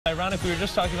Ironic, we were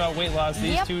just talking about weight loss.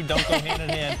 These two don't go hand in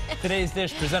hand. Today's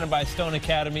dish presented by Stone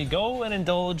Academy. Go and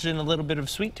indulge in a little bit of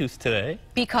sweet tooth today.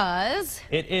 Because?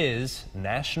 It is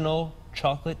National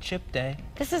Chocolate Chip Day.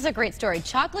 This is a great story.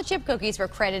 Chocolate chip cookies were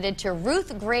credited to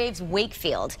Ruth Graves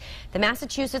Wakefield. The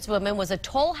Massachusetts woman was a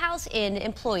Toll House Inn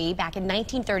employee back in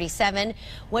 1937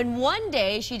 when one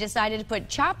day she decided to put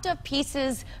chopped up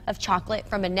pieces of chocolate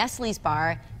from a Nestle's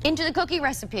bar into the cookie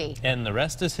recipe. And the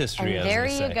rest is history, and as there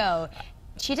they say. you go.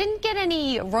 She didn't get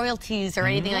any royalties or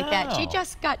anything like that. She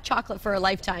just got chocolate for a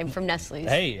lifetime from Nestle's.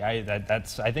 Hey,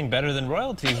 that's, I think, better than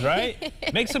royalties, right?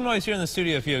 Make some noise here in the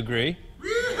studio if you agree.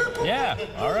 Yeah,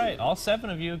 all right. All 7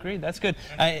 of you agree. That's good.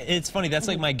 It's funny. That's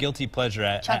like my guilty pleasure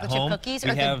at home. Chocolate chip cookies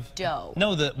or the dough?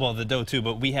 No, the dough too,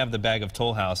 but we have the bag of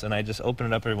Toll House, and I just open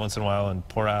it up every once in a while and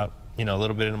pour out, you know, a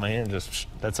little bit into my hand. Just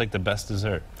that's like the best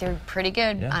dessert. They're pretty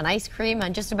good on ice cream,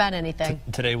 on just about anything.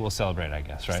 Today we'll celebrate, I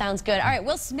guess, right? Sounds good. All right,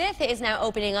 Will Smith is now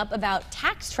opening up about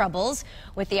tax troubles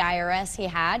with the IRS he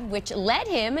had, which led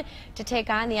him to take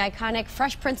on the iconic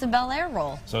Fresh Prince of Bel-Air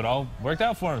role. So it all worked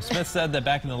out for him. Smith said that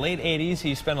back in the late 80s,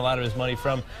 he spent a lot of his money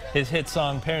from his hit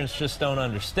song, Parents Just Don't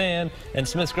Understand. And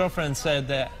Smith's girlfriend said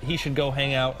that he should go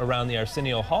hang out around the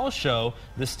Arsenio Hall show,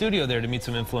 the studio there, to meet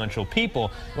some influential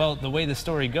people. Well, the way the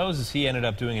story goes is he ended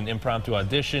up doing an impromptu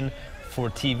audition for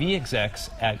TV execs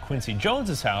at Quincy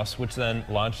Jones's house, which then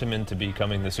launched him into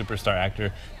becoming the superstar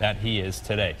actor that he is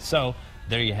today. So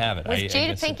there you have it. Was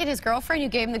Jada Pinkett his girlfriend who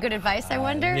gave him the good advice, I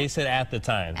wonder? They said at the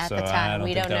time. At so the time, I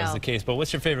don't think that was the case. But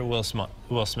what's your favorite Will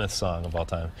Smith song of all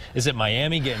time? Is it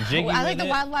Miami, Getting Jiggy I like with the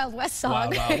Wild Wild West song.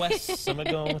 Wild Wild West.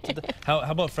 How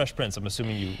about Fresh Prince? I'm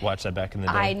assuming you watched that back in the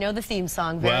day. I know the theme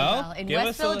song very well. In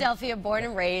West Philadelphia, born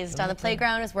and raised. On the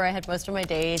playground is where I had most of my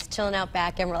days, chilling out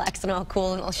back and relaxing, all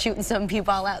cool, and all shooting some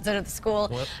people all outside of the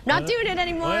school. Not doing it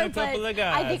anymore, but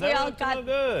I think we all got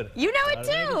good. You know it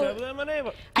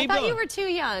too. I thought you were too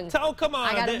young. Oh, come on.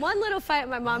 I got in one little fight.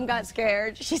 My mom got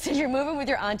scared. She said, "You're moving with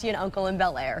your auntie and uncle in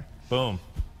Bel-Air." Boom.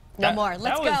 No more.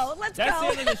 Let's go. That's the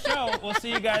end of the show. We'll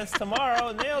see you guys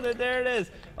tomorrow. Nailed it. There it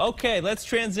is. Okay, let's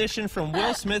transition from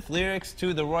Will Smith lyrics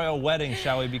to the royal wedding,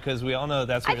 shall we? Because we all know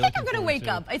that's what I think I'm going to wake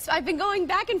up. I've been going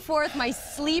back and forth. My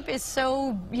sleep is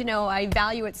so, you know, I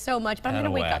value it so much, but I'm going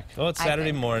to wake up. Well, it's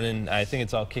Saturday morning. I think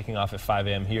it's all kicking off at 5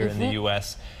 a.m. here in the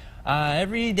U.S.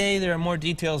 Every day there are more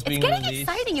details being released. It's getting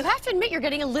exciting. You have to admit you're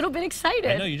getting a little bit excited.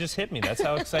 I know, you just hit me. That's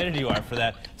how excited you are for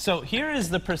that. So here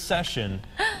is the procession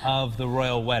of the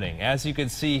royal wedding. As you can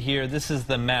see here, this is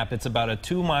the map. It's about a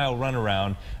 2-mile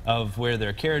runaround of where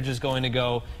their carriage is going to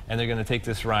go, and they're going to take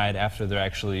this ride after they're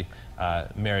actually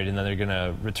married, and then they're going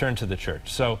to return to the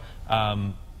church. So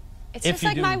it's just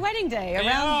like my wedding day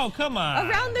around, come on.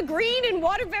 around the green in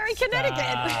Waterbury,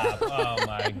 Connecticut. Oh,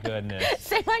 my goodness.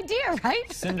 Same idea, right?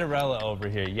 Cinderella over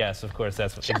here. Yes, of course,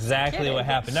 that's exactly what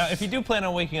happened. Now, if you do plan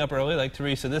on waking up early, like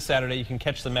Teresa, this Saturday, you can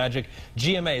catch the magic.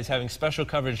 GMA is having special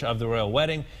coverage of the royal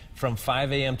wedding from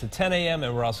 5 a.m. to 10 a.m.,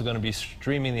 and we're also going to be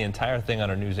streaming the entire thing on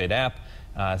our News 8 app.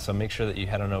 So make sure that you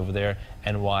head on over there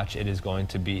and watch. It is going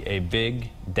to be a big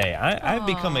day. I've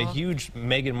become a huge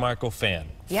Meghan Markle fan.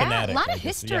 Yeah, fanatic, a lot of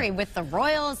history with the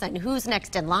royals and who's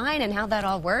next in line and how that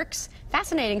all works.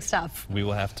 Fascinating stuff. We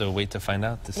will have to wait to find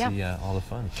out to see all the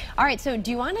fun. All right, so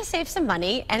do you want to save some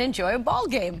money and enjoy a ball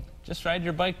game? Just ride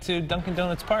your bike to Dunkin'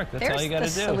 Donuts Park. That's all you got to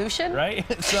do. There's the solution.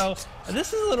 Right? So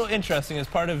this is a little interesting as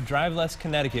part of Drive Less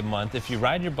Connecticut Month. If you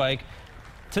ride your bike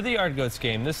to the Yard Goats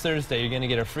game this Thursday, you're going to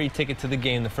get a free ticket to the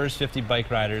game. The first 50 bike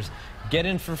riders get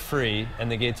in for free, and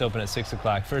the gates open at 6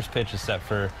 o'clock. First pitch is set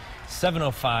for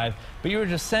 7:05. But you were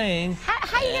just saying...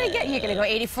 How are you going to get? You're going to go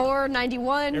 84,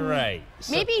 91? You're right.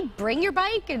 Maybe bring your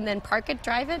bike and then park it,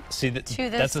 drive it to the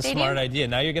that's stadium? A smart idea.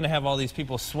 Now you're going to have all these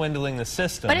people swindling the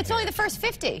system. But it's only the first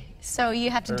 50, so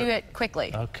you have to do it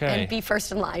quickly. And be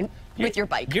first in line with your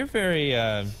bike. You're very,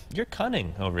 you're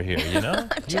cunning over here, you know?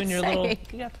 You and your little, you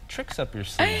got tricks up your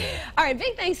sleeve. All right,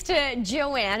 big thanks to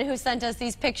Joanne, who sent us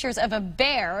these pictures of a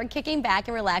bear kicking back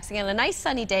and relaxing on a nice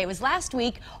sunny day. It was last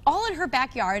week, all in her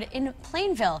backyard in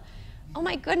Plainville. Oh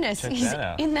my goodness, he's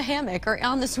in the hammock or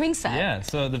on the swing set. Yeah,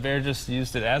 so the bear just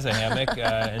used it as a hammock,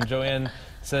 and Joanne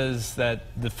says that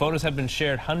the photos have been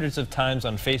shared hundreds of times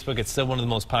on Facebook. It's still one of the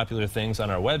most popular things on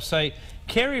our website.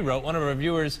 Carrie wrote, one of our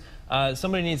viewers,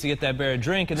 somebody needs to get that bear a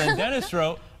drink. And then Dennis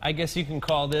wrote, I guess you can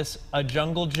call this a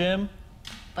jungle gym.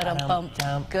 But a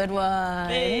bump. Good one.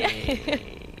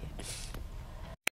 Hey.